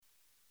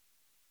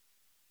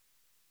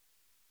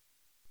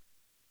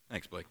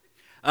Thanks, Blake.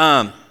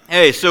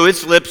 Hey, so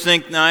it's lip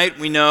sync night.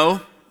 We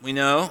know.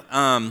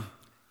 And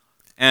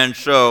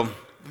so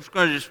it's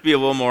going to just be a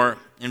little more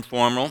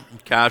informal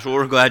and casual.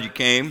 We're glad you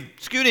came.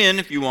 Scoot in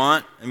if you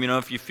want.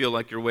 If you feel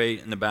like you're way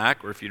in the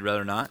back, or if you'd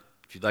rather not.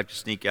 If you'd like to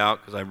sneak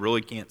out, because I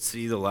really can't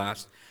see the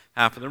last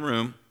half of the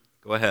room,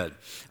 go ahead.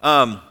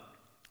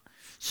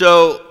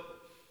 So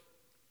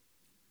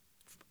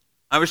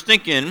I was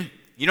thinking,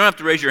 you don't have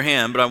to raise your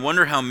hand, but I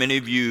wonder how many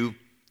of you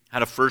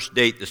had a first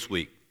date this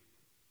week.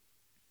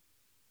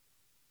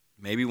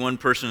 Maybe one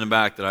person in the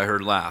back that I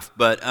heard laugh.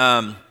 But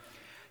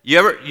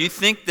you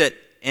think that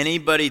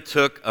anybody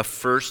took a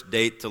first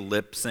date to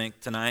lip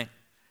sync tonight?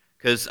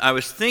 Because I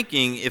was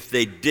thinking if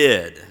they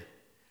did,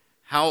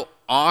 how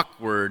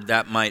awkward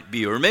that might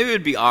be. Or maybe it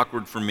would be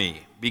awkward for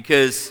me.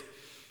 Because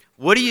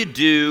what do you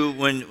do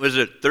when,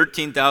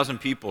 13,000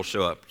 people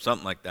show up?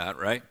 Something like that,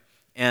 right?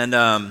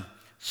 And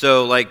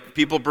so like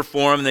people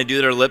perform and they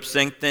do their lip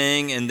sync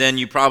thing, and then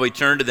you probably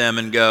turn to them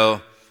and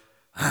go,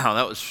 wow,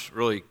 that was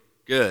really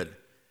good.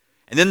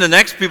 And then the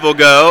next people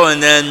go,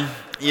 and then,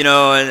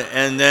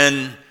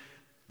 and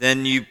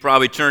then you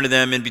probably turn to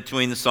them in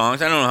between the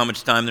songs. I don't know how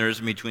much time there is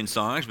in between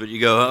songs, but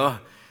you go, oh,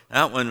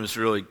 that one was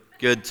really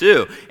good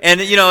too. And,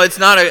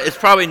 it's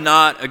probably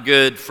not a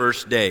good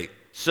first date.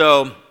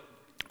 So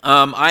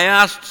I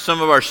asked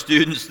some of our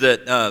students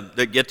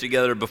that get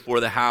together before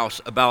the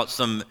house about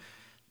some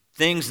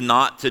things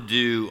not to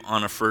do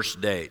on a first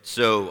date.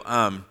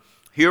 So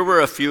here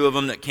were a few of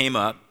them that came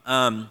up.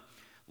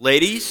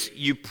 Ladies,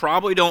 you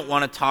probably don't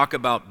want to talk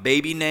about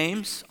baby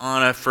names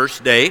on a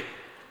first date,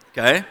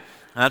 okay?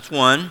 That's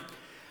one.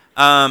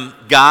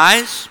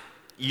 Guys,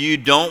 you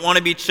don't want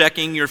to be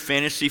checking your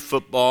fantasy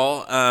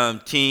football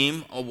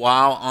team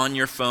while on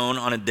your phone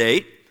on a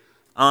date.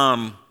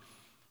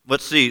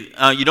 Let's see.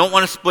 You don't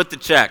want to split the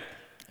check.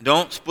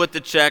 Don't split the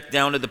check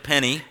down to the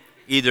penny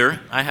either.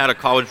 I had a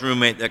college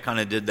roommate that kind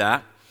of did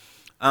that.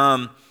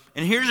 And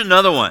here's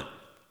another one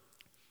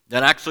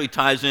that actually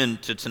ties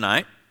into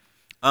tonight.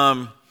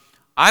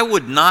 I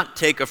would not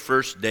take a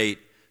first date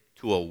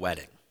to a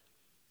wedding,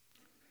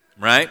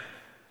 right?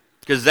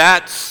 Because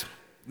that's,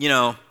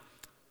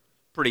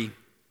 pretty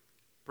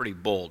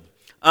bold.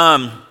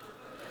 But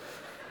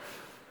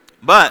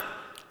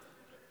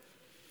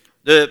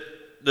the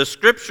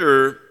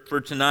scripture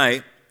for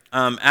tonight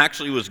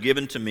actually was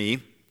given to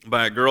me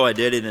by a girl I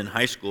dated in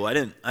high school. I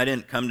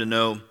didn't come to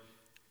know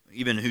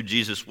even who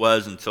Jesus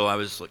was until I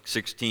was like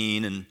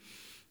 16,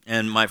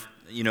 and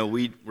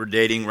we were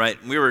dating right.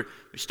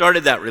 We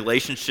started that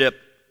relationship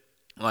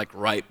like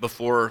right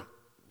before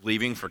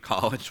leaving for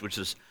college, which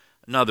is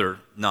another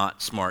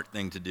not smart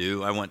thing to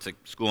do. I went to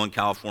school in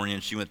California,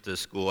 and she went to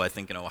school, I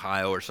think, in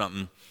Ohio or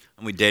something,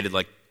 and we dated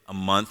like a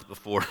month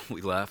before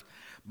we left.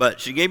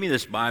 But she gave me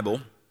this Bible,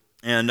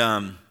 and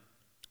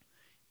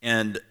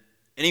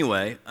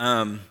anyway,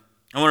 I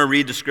want to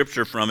read the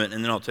scripture from it,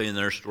 and then I'll tell you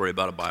another story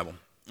about a Bible.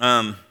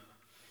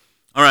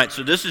 All right,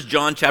 so this is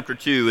John chapter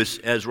 2.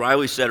 As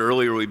Riley said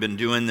earlier, we've been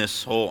doing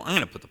this whole... I'm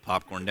going to put the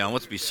popcorn down.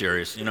 Let's be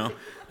serious,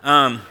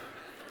 I'm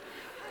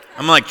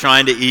like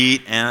trying to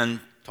eat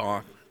and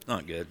talk. It's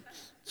not good.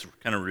 It's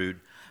kind of rude.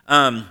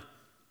 So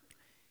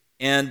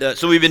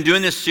we've been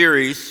doing this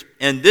series,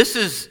 and this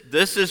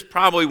is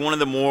probably one of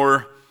the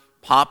more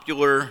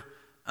popular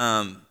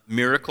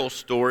miracle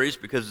stories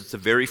because it's the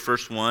very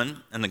first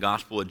one in the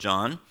Gospel of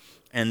John.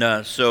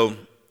 And so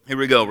here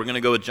we go. We're going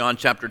to go with John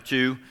chapter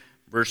 2,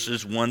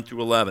 verses 1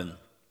 through 11.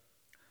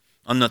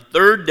 On the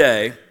third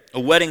day, a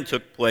wedding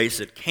took place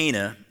at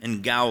Cana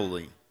in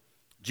Galilee.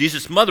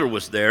 Jesus' mother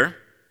was there,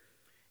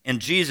 and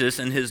Jesus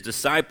and his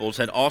disciples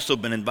had also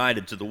been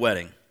invited to the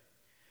wedding.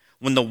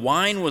 When the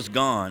wine was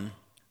gone,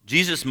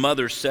 Jesus'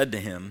 mother said to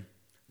him,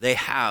 "They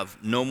have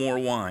no more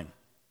wine."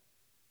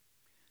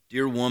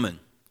 "Dear woman,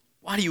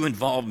 why do you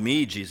involve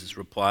me?" Jesus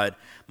replied.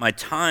 "My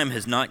time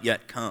has not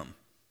yet come."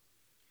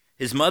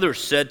 His mother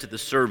said to the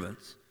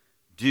servants,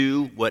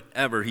 "Do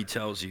whatever he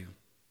tells you."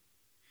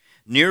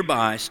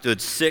 Nearby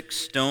stood 6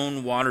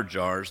 stone water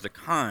jars, the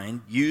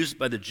kind used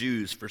by the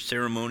Jews for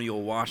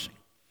ceremonial washing,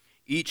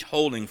 each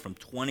holding from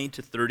 20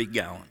 to 30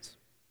 gallons.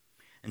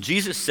 And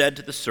Jesus said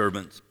to the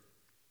servants,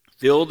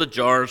 "Fill the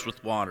jars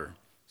with water."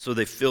 So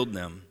they filled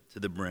them to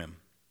the brim.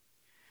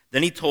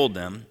 Then he told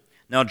them,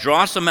 "Now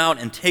draw some out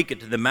and take it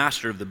to the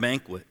master of the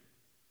banquet."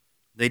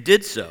 They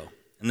did so,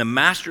 and the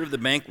master of the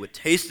banquet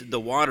tasted the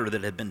water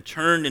that had been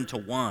turned into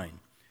wine.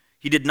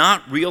 He did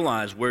not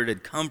realize where it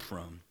had come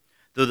from,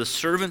 though the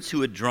servants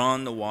who had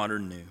drawn the water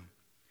knew.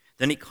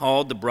 Then he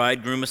called the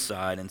bridegroom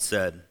aside and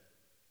said,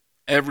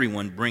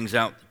 "Everyone brings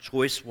out the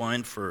choice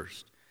wine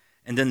first,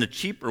 and then the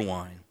cheaper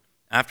wine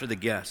after the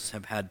guests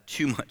have had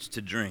too much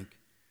to drink.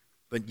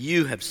 But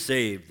you have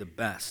saved the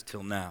best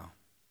till now."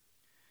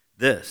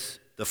 This,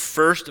 the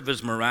first of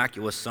his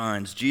miraculous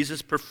signs,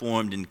 Jesus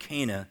performed in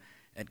Cana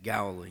at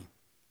Galilee.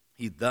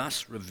 He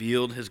thus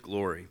revealed his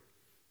glory,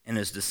 and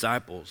his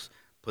disciples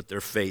put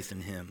their faith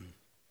in him.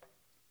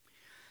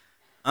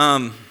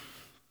 I'll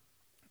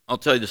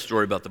tell you the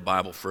story about the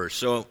Bible first.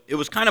 So it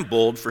was kind of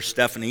bold for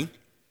Stephanie,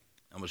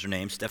 that was her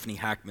name, Stephanie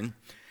Hackman,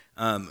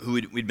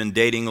 who we'd been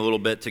dating a little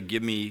bit, to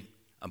give me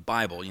a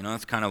Bible. You know,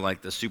 that's kind of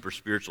like the super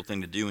spiritual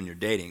thing to do when you're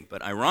dating.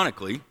 But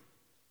ironically,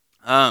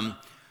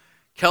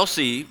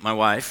 Kelsey, my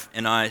wife,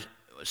 and I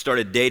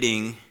started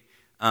dating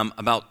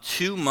about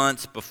 2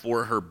 months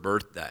before her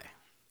birthday.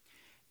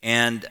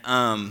 And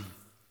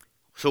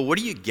so what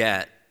do you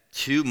get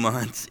 2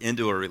 months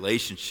into a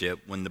relationship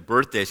when the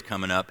birthday's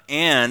coming up?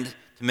 And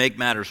to make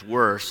matters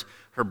worse,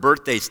 her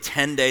birthday's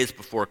 10 days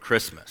before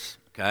Christmas,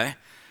 okay?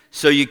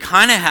 So you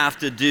kind of have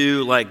to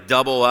do like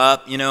double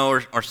up, you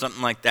know, or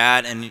something like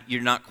that, and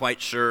you're not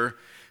quite sure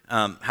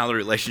how the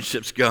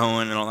relationship's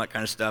going and all that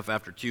kind of stuff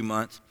after 2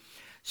 months.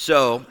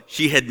 So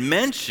she had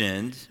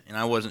mentioned, and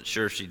I wasn't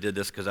sure if she did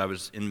this because I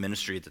was in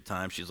ministry at the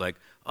time, she's like,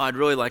 oh, I'd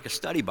really like a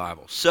study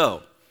Bible.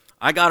 So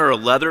I got her a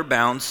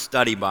leather-bound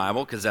study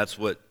Bible because that's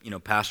what, you know,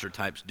 pastor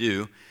types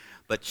do.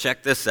 But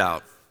check this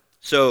out.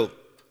 So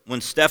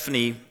when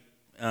Stephanie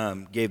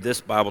gave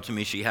this Bible to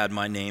me, she had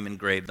my name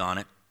engraved on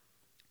it.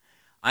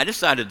 I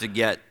decided to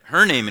get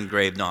her name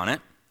engraved on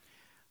it,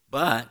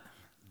 but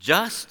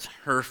just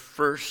her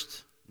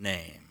first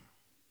name.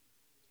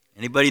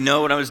 Anybody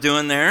know what I was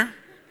doing there?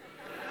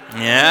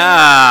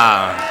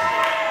 Yeah.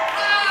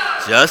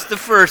 Just the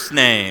first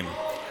name.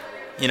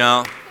 You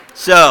know,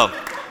 so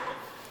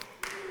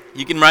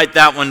you can write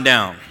that one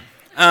down.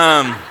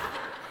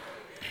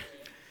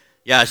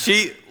 Yeah,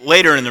 she,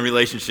 later in the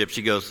relationship,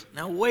 she goes,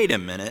 now wait a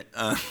minute.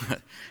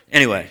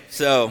 Anyway,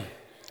 so,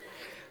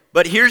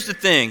 but here's the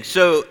thing.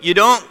 So you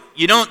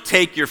don't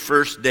take your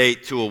first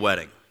date to a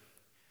wedding.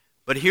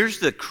 But here's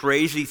the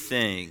crazy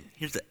thing.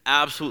 Here's the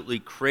absolutely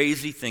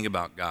crazy thing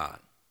about God.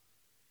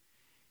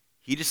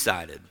 He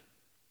decided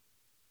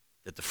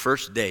that the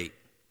first date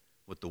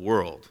with the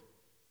world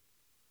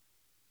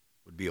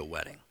would be a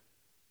wedding.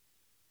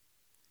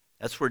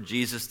 That's where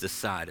Jesus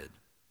decided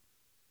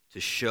to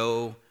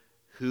show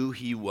who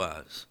he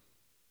was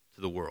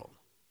to the world.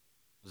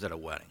 It was at a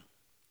wedding.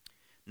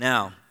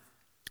 Now,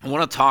 I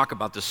want to talk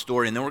about this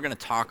story, and then we're going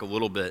to talk a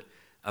little bit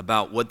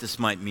about what this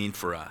might mean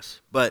for us.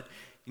 But,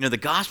 you know, the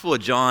Gospel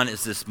of John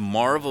is this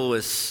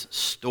marvelous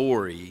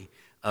story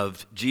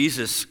of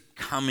Jesus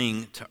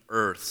coming to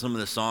earth, some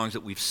of the songs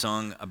that we've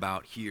sung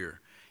about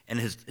here, and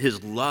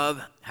his love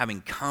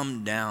having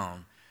come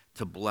down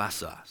to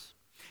bless us.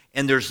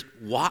 And there's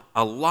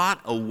a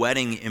lot of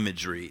wedding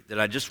imagery that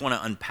I just want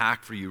to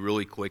unpack for you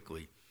really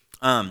quickly.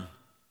 When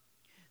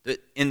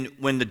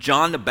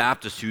John the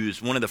Baptist, who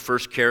is one of the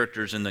first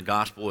characters in the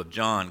Gospel of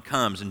John,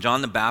 comes, and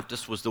John the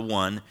Baptist was the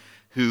one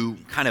who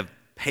kind of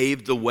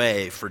paved the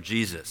way for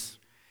Jesus.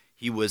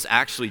 He was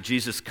actually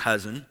Jesus'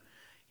 cousin,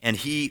 and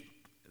he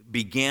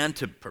began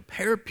to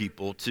prepare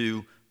people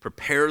to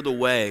prepare the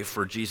way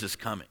for Jesus'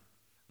 coming,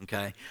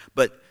 okay?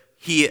 But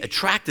he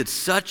attracted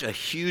such a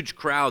huge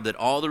crowd that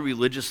all the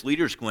religious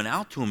leaders went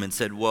out to him and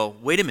said, well,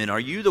 wait a minute, are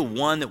you the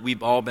one that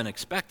we've all been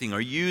expecting?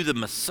 Are you the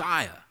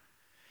Messiah?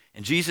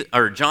 And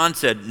John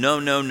said,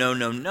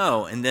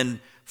 no. And then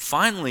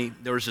finally,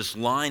 there was this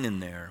line in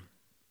there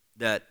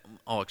that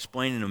I'll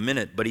explain in a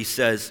minute, but he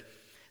says,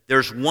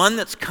 there's one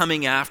that's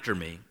coming after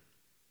me.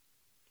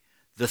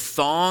 The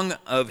thong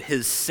of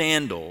his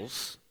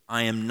sandals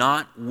I am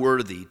not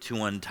worthy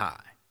to untie.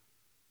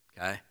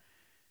 Okay?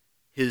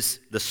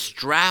 The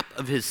strap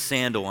of his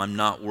sandal I'm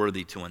not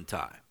worthy to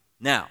untie.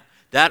 Now,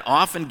 that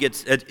often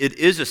it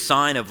is a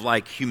sign of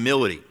like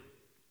humility.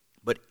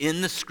 But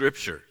in the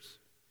scriptures,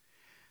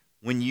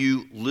 when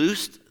you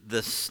loosed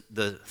the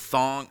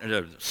thong,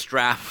 or the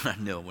strap, I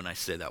know when I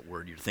say that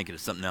word, you're thinking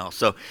of something else.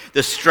 So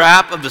the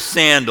strap of the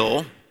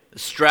sandal,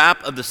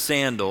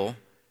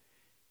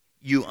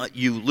 you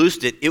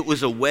loosed it. It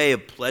was a way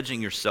of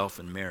pledging yourself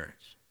in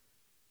marriage.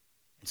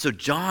 And so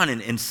John,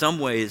 in some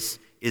ways,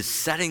 is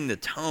setting the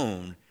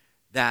tone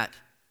that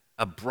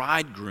a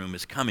bridegroom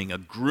is coming, a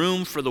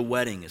groom for the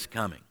wedding is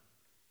coming.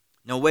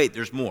 No, wait,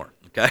 there's more,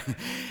 okay?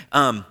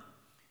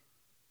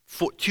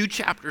 2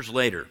 chapters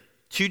later,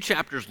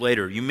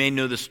 you may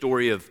know the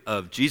story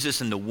of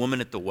Jesus and the woman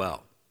at the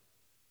well.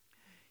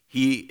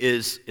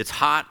 It's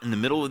hot in the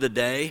middle of the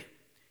day.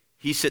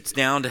 He sits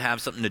down to have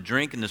something to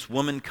drink, and this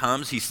woman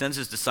comes. He sends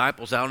his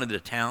disciples out into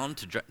the town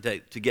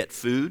to get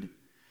food.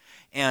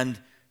 And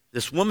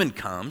this woman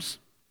comes,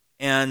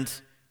 and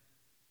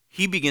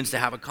he begins to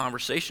have a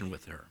conversation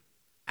with her,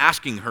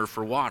 asking her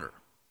for water.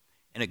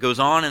 And it goes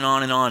on and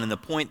on and on. And the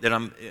point that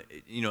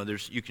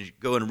you can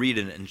go and read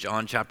it in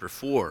John chapter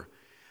 4.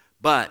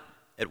 But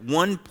at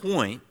one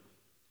point,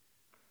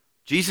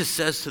 Jesus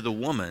says to the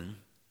woman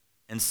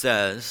and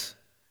says,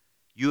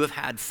 you have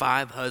had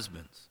 5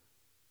 husbands,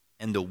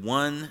 and the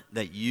one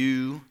that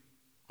you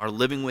are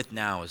living with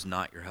now is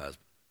not your husband.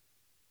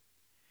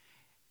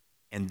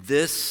 And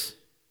this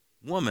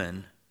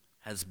woman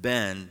has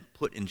been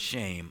put in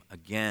shame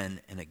again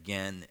and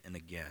again and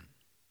again.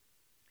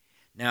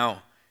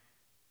 Now,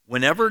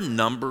 whenever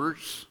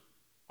numbers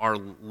are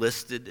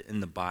listed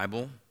in the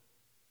Bible,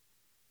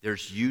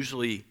 there's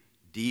usually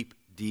deep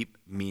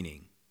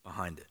meaning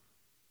behind it.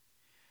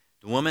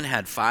 The woman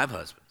had 5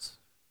 husbands,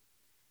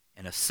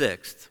 and a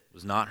 6th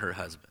was not her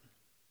husband.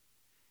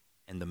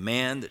 And the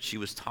man that she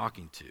was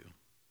talking to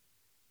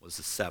was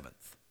the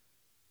seventh.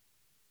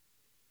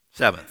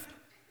 Seventh.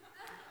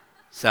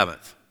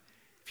 Seventh.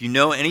 If you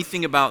know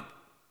anything about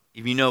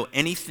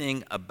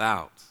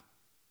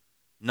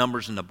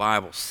numbers in the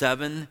Bible,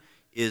 7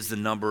 is the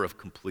number of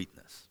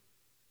completeness.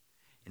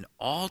 And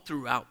all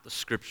throughout the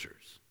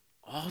scriptures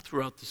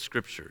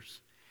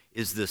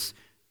is this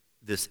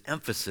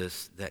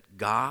emphasis that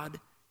God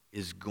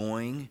is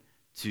going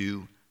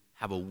to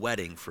have a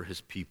wedding for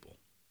his people.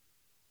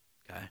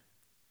 Okay?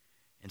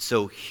 And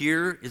so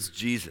here is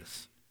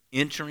Jesus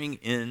entering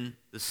in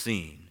the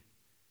scene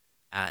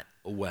at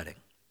a wedding.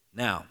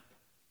 Now,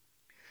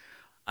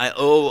 I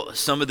owe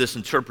some of this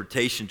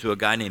interpretation to a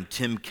guy named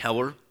Tim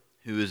Keller,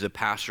 who is a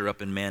pastor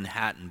up in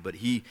Manhattan, but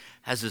he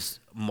has this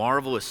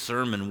marvelous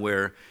sermon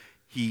where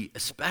he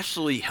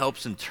especially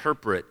helps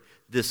interpret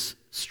this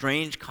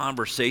strange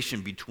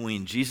conversation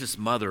between Jesus'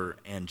 mother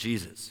and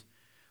Jesus.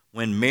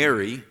 When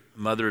Mary,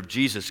 mother of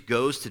Jesus,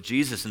 goes to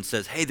Jesus and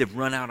says, hey, they've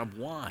run out of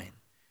wine.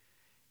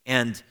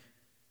 And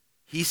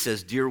he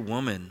says, dear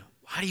woman,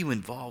 why do you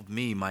involve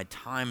me? My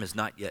time has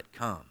not yet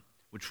come.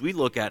 Which we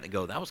look at and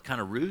go, that was kind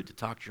of rude to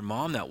talk to your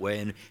mom that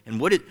way. And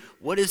what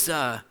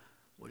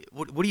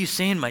are you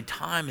saying? My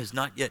time has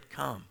not yet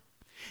come.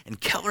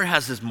 And Keller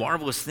has this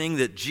marvelous thing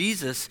that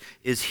Jesus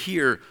is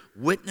here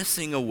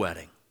witnessing a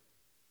wedding,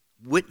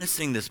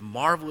 witnessing this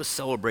marvelous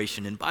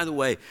celebration. And by the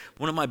way,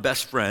 one of my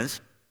best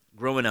friends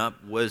growing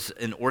up was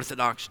an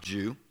Orthodox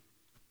Jew,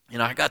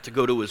 and I got to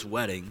go to his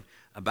wedding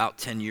about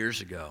 10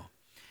 years ago.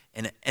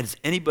 And has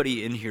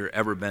anybody in here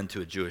ever been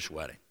to a Jewish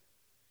wedding?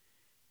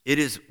 It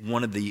is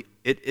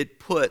it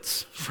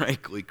puts,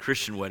 frankly,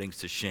 Christian weddings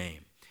to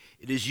shame.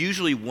 It is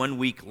usually 1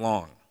 week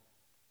long.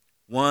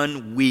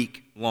 1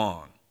 week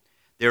long.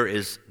 There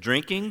is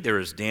drinking, there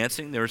is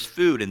dancing, there is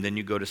food, and then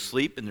you go to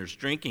sleep, and there's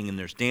drinking, and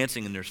there's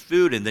dancing, and there's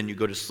food, and then you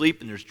go to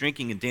sleep, and there's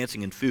drinking, and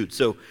dancing, and food.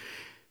 So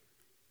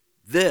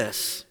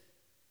this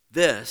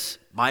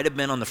might have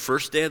been on the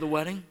first day of the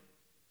wedding,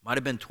 might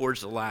have been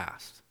towards the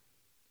last.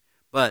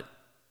 But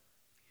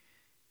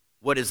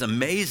what is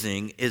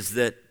amazing is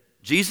that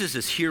Jesus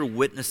is here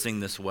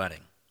witnessing this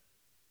wedding.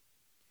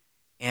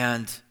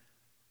 And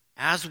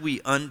as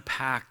we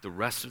unpack the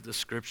rest of the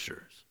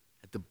scriptures,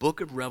 at the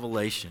book of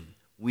Revelation,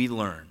 we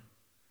learn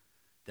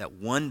that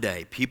one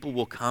day people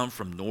will come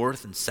from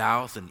north and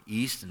south and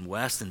east and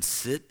west and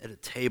sit at a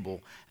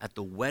table at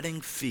the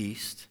wedding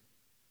feast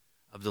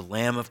of the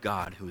Lamb of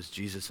God, who is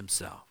Jesus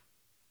himself.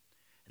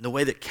 And the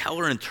way that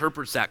Keller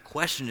interprets that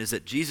question is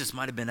that Jesus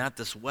might have been at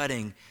this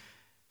wedding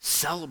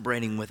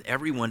celebrating with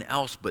everyone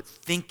else, but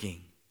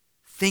thinking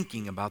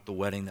about the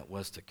wedding that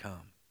was to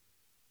come.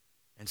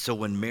 And so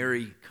when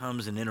Mary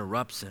comes and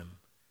interrupts him,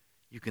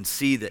 you can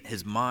see that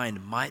his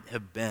mind might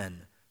have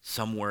been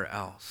somewhere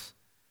else,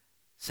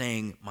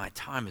 saying, my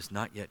time has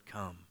not yet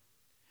come.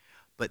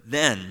 But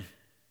then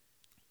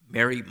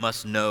Mary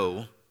must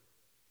know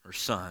her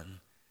son,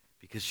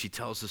 because she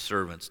tells the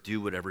servants,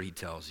 do whatever he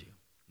tells you.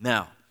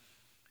 Now,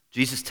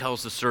 Jesus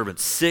tells the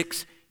servants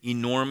 6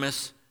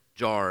 enormous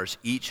jars,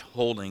 each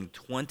holding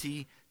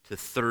 20 to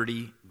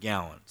 30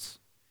 gallons.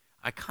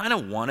 I kind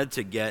of wanted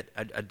to get,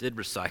 I did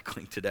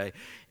recycling today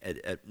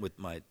with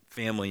my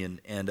family,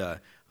 and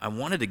I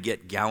wanted to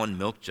get gallon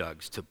milk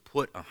jugs to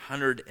put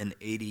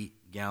 180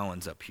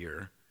 gallons up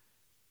here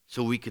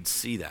so we could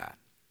see that.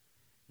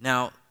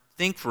 Now,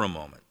 think for a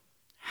moment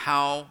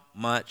how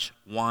much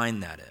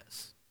wine that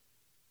is.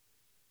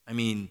 I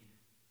mean,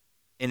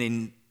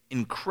 an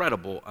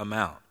incredible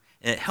amount.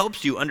 And it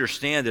helps you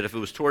understand that if it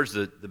was towards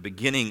the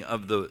beginning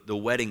of the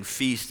wedding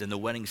feast and the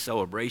wedding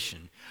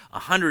celebration,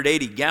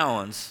 180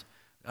 gallons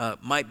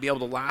might be able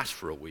to last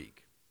for a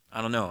week.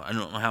 I don't know. I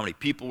don't know how many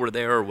people were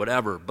there or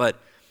whatever, but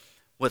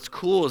what's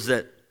cool is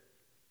that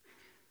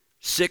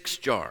 6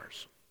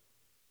 jars,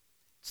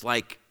 it's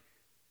like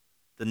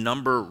the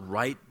number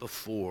right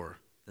before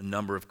the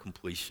number of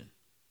completion,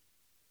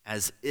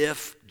 as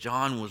if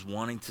John was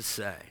wanting to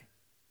say,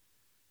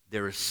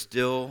 there is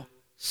still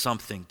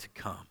something to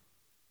come.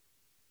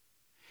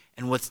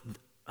 And what's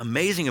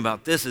amazing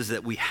about this is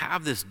that we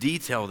have this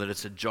detail that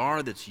it's a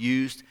jar that's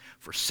used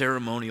for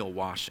ceremonial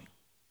washing.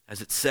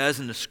 As it says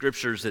in the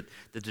scriptures that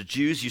the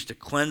Jews used to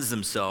cleanse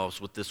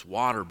themselves with this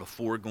water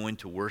before going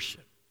to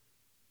worship.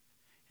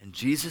 And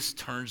Jesus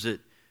turns it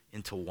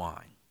into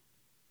wine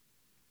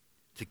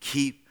to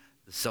keep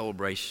the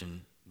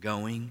celebration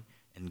going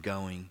and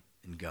going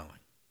and going.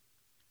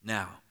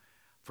 Now,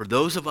 for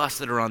those of us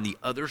that are on the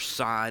other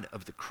side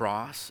of the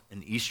cross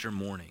in Easter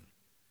morning,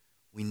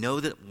 we know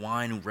that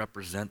wine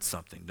represents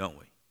something, don't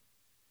we?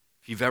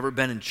 If you've ever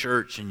been in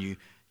church and you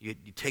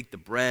take the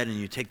bread and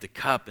you take the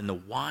cup, and the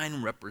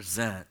wine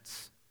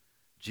represents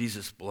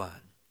Jesus'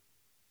 blood.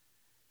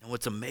 And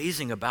what's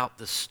amazing about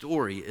this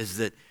story is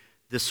that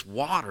this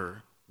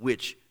water,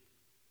 which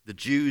the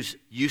Jews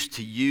used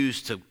to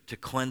use to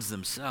cleanse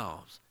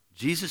themselves,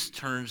 Jesus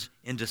turns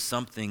into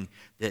something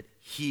that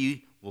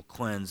he will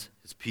cleanse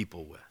his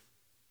people with.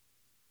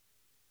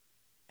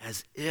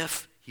 As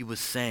if he was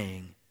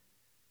saying,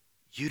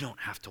 you don't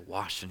have to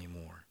wash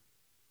anymore.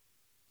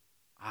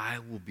 I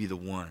will be the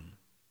one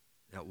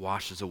that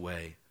washes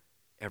away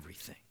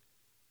everything.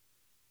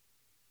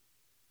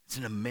 It's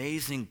an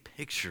amazing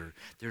picture.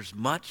 There's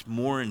much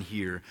more in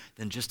here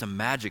than just a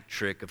magic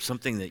trick of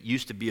something that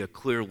used to be a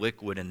clear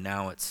liquid and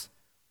now it's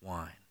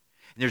wine.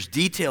 And there's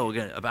detail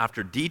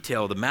after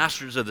detail. The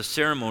masters of the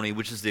ceremony,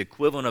 which is the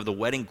equivalent of the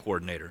wedding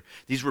coordinator,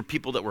 these were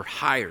people that were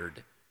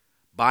hired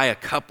by a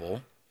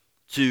couple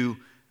to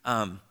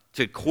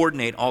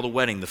coordinate all the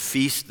wedding, the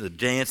feast, the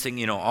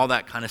dancing, all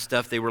that kind of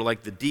stuff. They were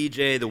like the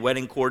DJ, the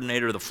wedding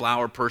coordinator, the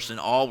flower person,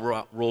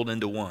 all rolled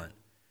into one.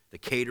 The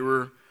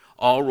caterer,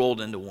 all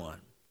rolled into one.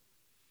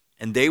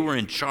 And they were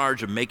in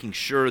charge of making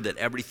sure that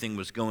everything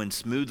was going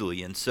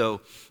smoothly. And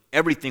so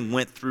everything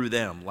went through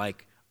them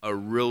like a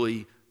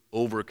really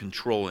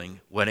over-controlling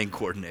wedding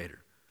coordinator.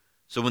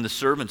 So when the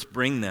servants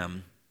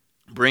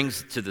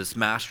brings to this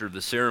master of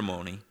the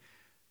ceremony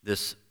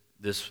this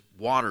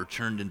water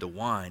turned into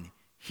wine,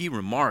 he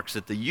remarks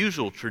that the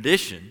usual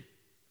tradition,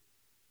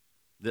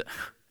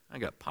 I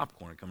got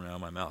popcorn coming out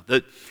of my mouth.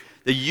 The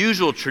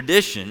usual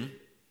tradition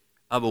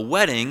of a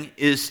wedding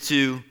is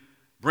to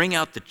bring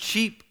out the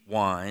cheap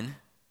wine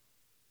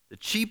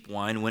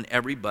when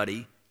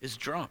everybody is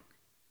drunk,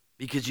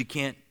 because you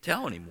can't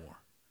tell anymore.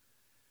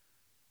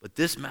 But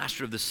this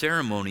master of the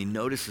ceremony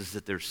notices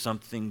that there's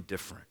something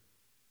different.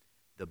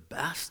 The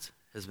best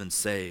has been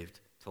saved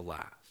to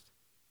last.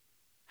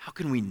 How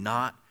can we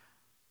not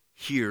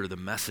hear the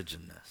message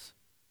in this?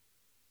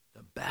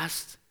 The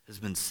best has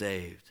been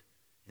saved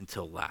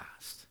until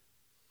last.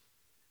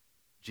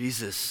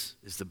 Jesus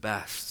is the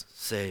best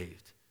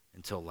saved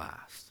until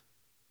last.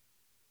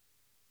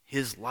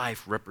 His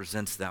life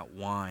represents that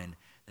wine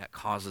that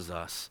causes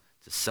us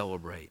to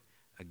celebrate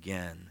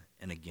again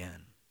and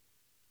again.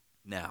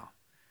 Now,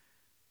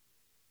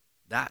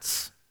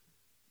 that's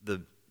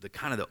the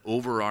kind of the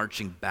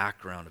overarching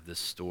background of this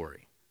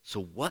story.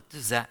 So what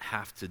does that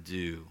have to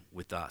do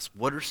with us?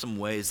 What are some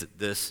ways that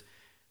this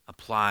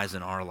applies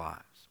in our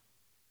lives?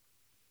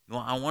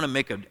 Well, I want to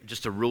make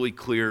just a really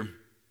clear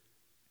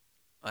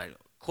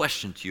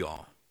question to you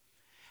all.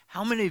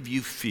 How many of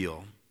you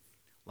feel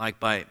like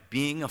by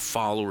being a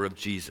follower of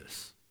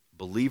Jesus,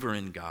 believer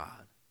in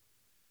God,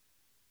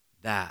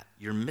 that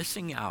you're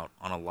missing out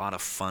on a lot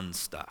of fun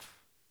stuff?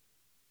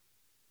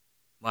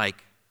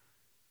 Like,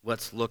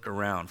 let's look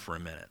around for a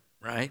minute,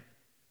 right?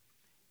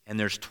 And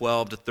there's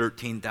 12 to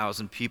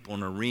 13,000 people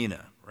in an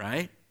arena,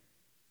 right?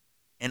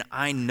 And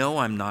I know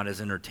I'm not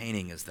as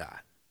entertaining as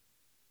that.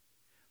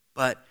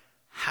 But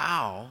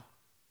how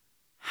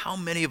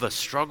many of us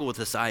struggle with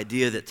this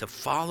idea that to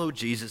follow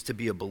Jesus, to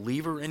be a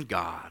believer in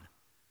God,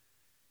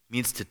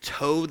 means to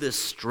toe this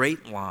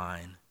straight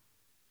line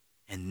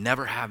and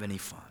never have any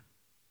fun?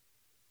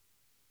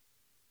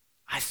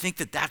 I think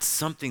that that's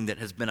something that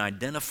has been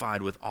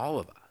identified with all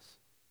of us.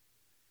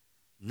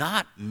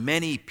 Not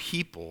many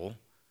people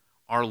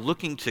are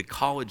looking to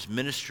college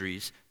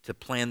ministries to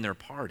plan their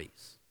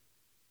parties.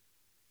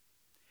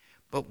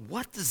 But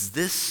what does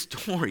this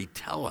story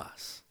tell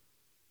us?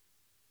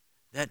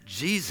 That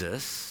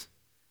Jesus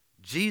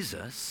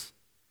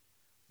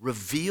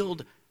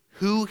revealed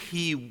who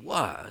he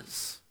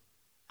was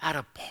at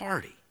a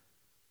party.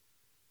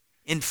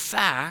 In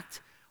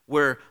fact,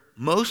 where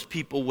most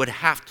people would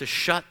have to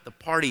shut the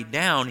party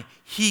down,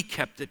 he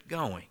kept it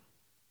going.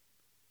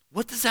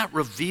 What does that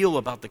reveal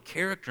about the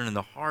character and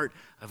the heart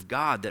of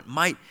God that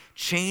might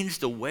change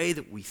the way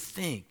that we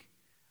think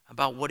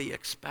about what he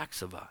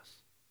expects of us?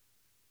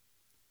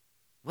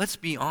 Let's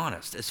be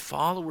honest. As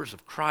followers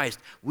of Christ,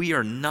 we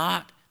are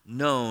not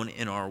known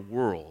in our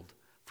world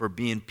for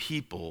being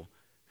people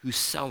who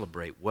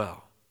celebrate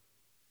well.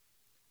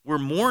 We're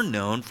more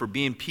known for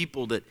being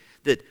people that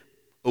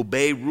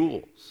obey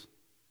rules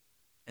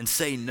and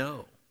say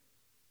no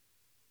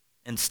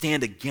and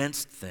stand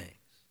against things.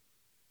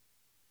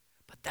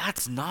 But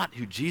that's not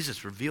who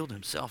Jesus revealed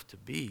himself to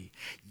be.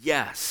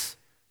 Yes,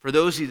 for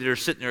those of you that are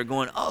sitting there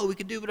going, oh, we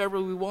can do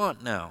whatever we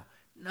want now.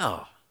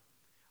 No.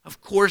 Of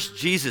course,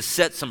 Jesus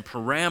set some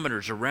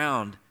parameters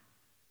around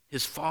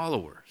his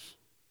followers.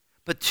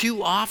 But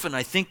too often,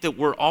 I think that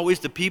we're always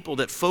the people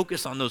that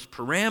focus on those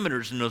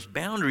parameters and those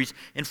boundaries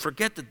and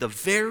forget that the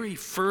very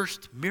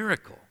first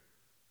miracle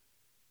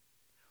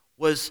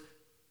was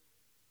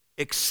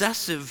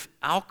excessive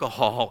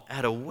alcohol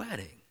at a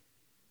wedding.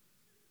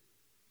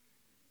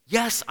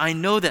 Yes, I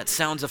know that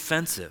sounds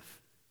offensive,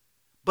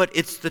 but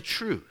it's the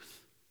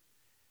truth.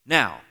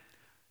 Now,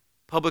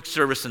 public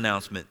service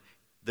announcement.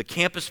 The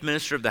campus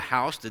minister of the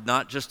house did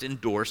not just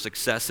endorse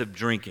excessive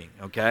drinking,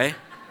 okay?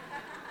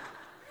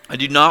 I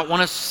do not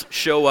want to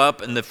show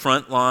up in the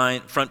front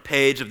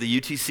page of the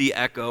UTC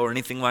Echo or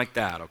anything like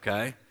that,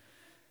 okay?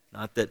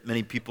 Not that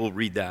many people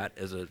read that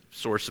as a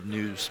source of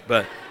news,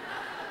 but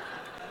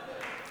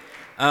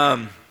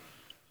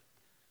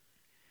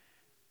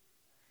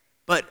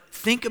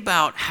think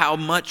about how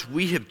much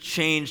we have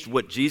changed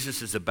what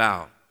Jesus is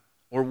about,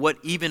 or what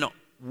even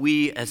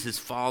we as his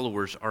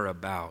followers are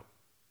about.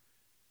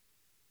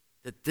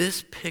 That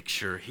this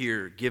picture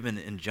here given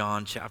in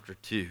John chapter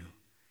 2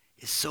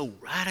 is so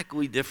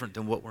radically different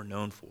than what we're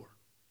known for.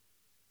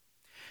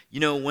 You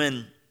know,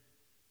 when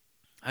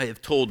I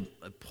have told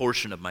a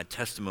portion of my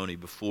testimony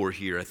before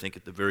here, I think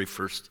at the very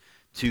first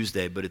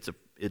Tuesday, but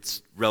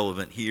it's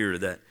relevant here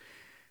that,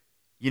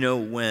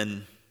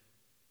 when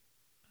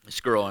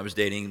this girl I was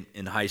dating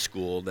in high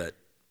school that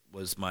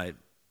was my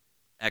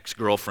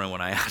ex-girlfriend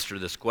when I asked her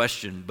this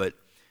question, but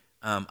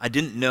I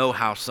didn't know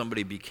how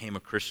somebody became a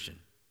Christian.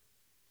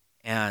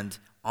 And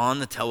on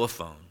the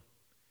telephone,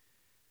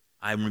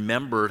 I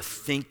remember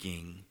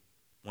thinking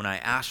when I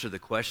asked her the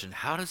question,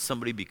 how does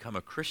somebody become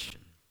a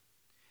Christian?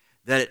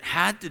 That it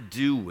had to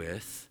do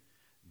with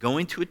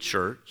going to a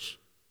church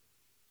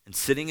and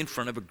sitting in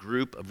front of a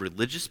group of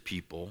religious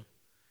people,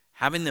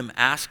 having them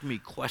ask me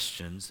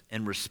questions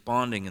and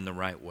responding in the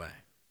right way.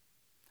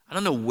 I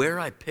don't know where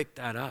I picked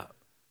that up,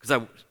 because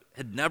I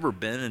had never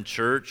been in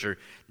church or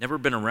never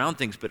been around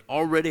things, but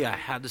already I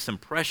had this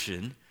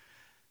impression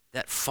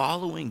that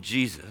following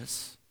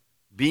Jesus,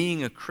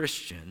 being a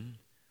Christian,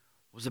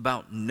 was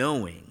about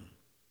knowing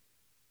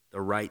the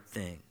right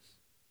things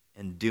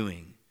and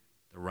doing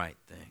the right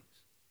things.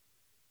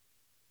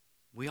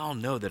 We all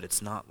know that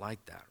it's not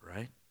like that,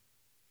 right?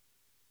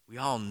 We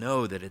all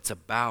know that it's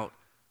about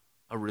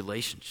a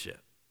relationship.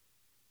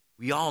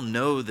 We all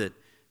know that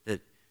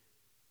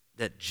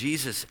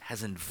Jesus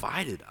has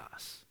invited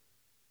us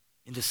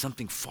into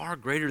something far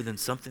greater than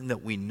something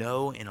that we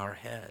know in our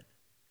head.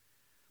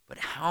 But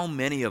how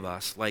many of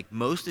us, like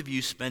most of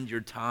you, spend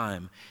your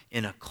time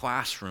in a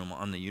classroom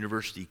on the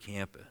university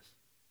campus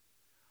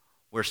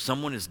where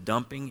someone is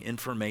dumping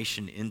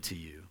information into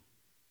you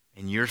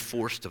and you're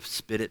forced to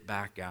spit it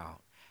back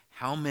out?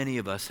 How many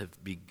of us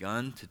have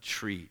begun to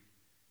treat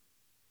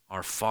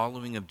our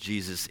following of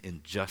Jesus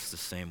in just the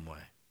same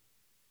way?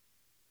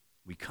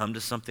 We come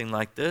to something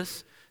like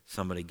this,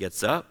 somebody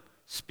gets up,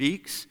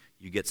 speaks,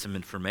 you get some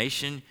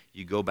information,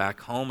 you go back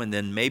home, and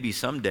then maybe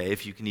someday,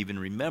 if you can even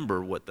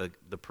remember what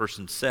the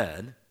person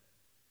said,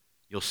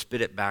 you'll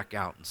spit it back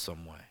out in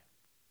some way.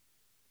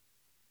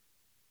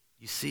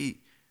 You see,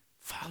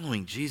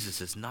 following Jesus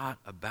is not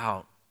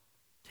about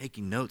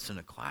taking notes in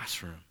a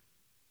classroom.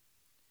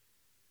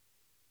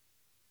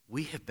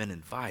 We have been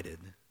invited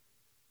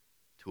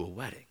to a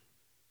wedding.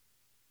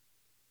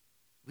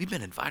 We've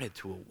been invited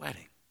to a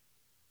wedding.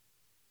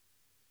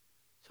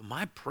 So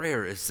my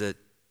prayer is that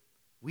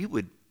we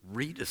would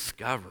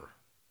rediscover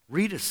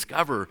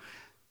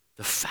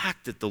the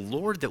fact that the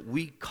Lord that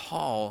we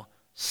call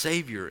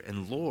Savior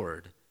and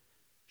Lord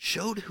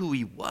showed who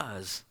he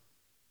was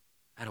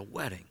at a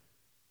wedding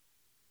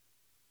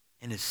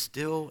and is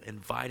still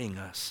inviting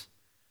us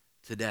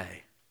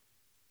today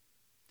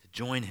to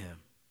join him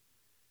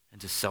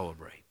and to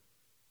celebrate.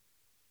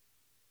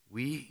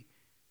 We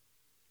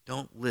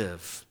don't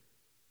live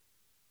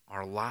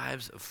our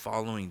lives of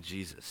following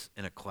Jesus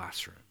in a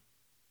classroom.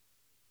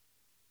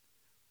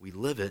 We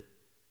live it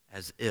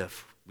as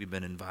if we've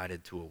been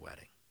invited to a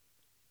wedding.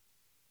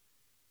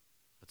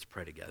 Let's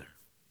pray together.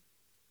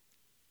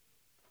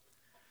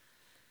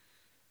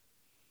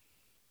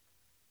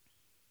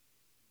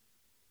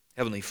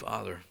 Heavenly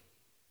Father,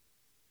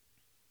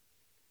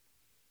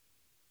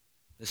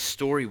 this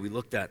story we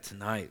looked at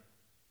tonight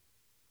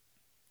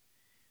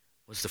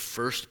was the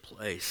first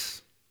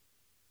place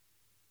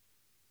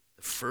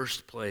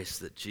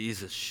that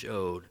Jesus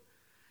showed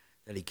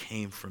that he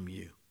came from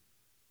you.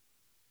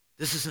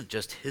 This isn't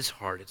just his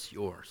heart, it's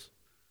yours.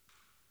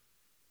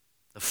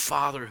 The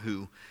Father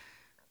who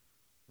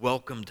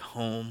welcomed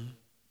home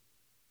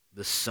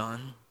the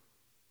Son,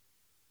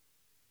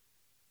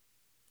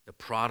 the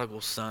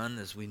prodigal son,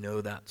 as we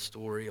know that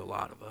story, a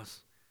lot of us,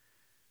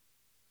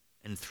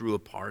 and threw a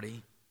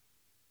party.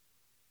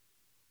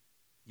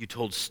 You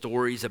told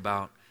stories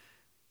about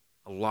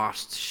a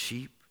lost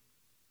sheep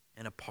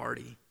and a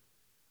party,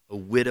 a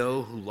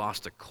widow who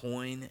lost a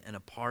coin and a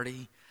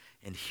party,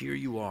 and here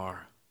you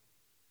are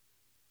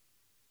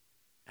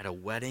at a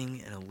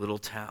wedding in a little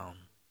town,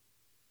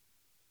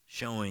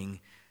 showing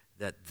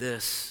that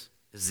this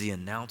is the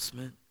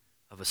announcement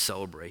of a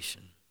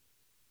celebration.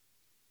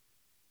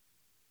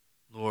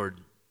 Lord,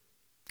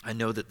 I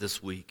know that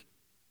this week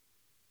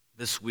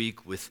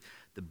with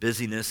the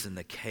busyness and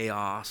the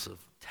chaos of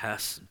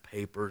tests and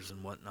papers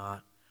and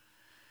whatnot,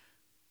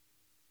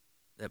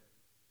 that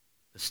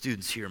the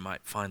students here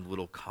might find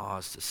little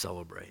cause to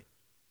celebrate.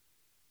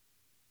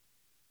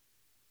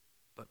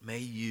 But may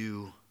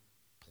you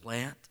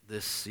plant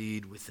this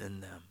seed within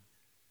them.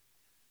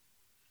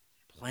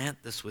 Plant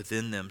this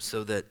within them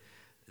so that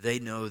they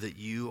know that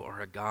you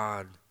are a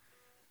God,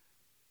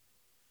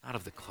 not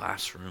of the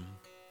classroom,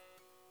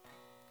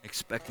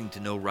 expecting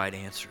to know right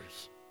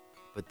answers,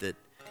 but that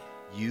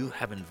you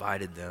have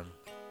invited them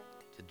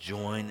to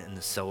join in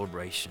the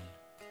celebration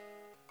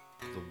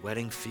of the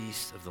wedding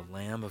feast of the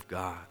Lamb of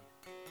God,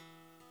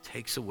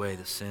 takes away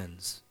the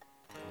sins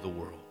of the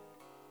world.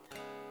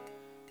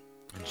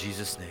 In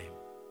Jesus' name,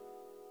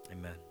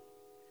 amen.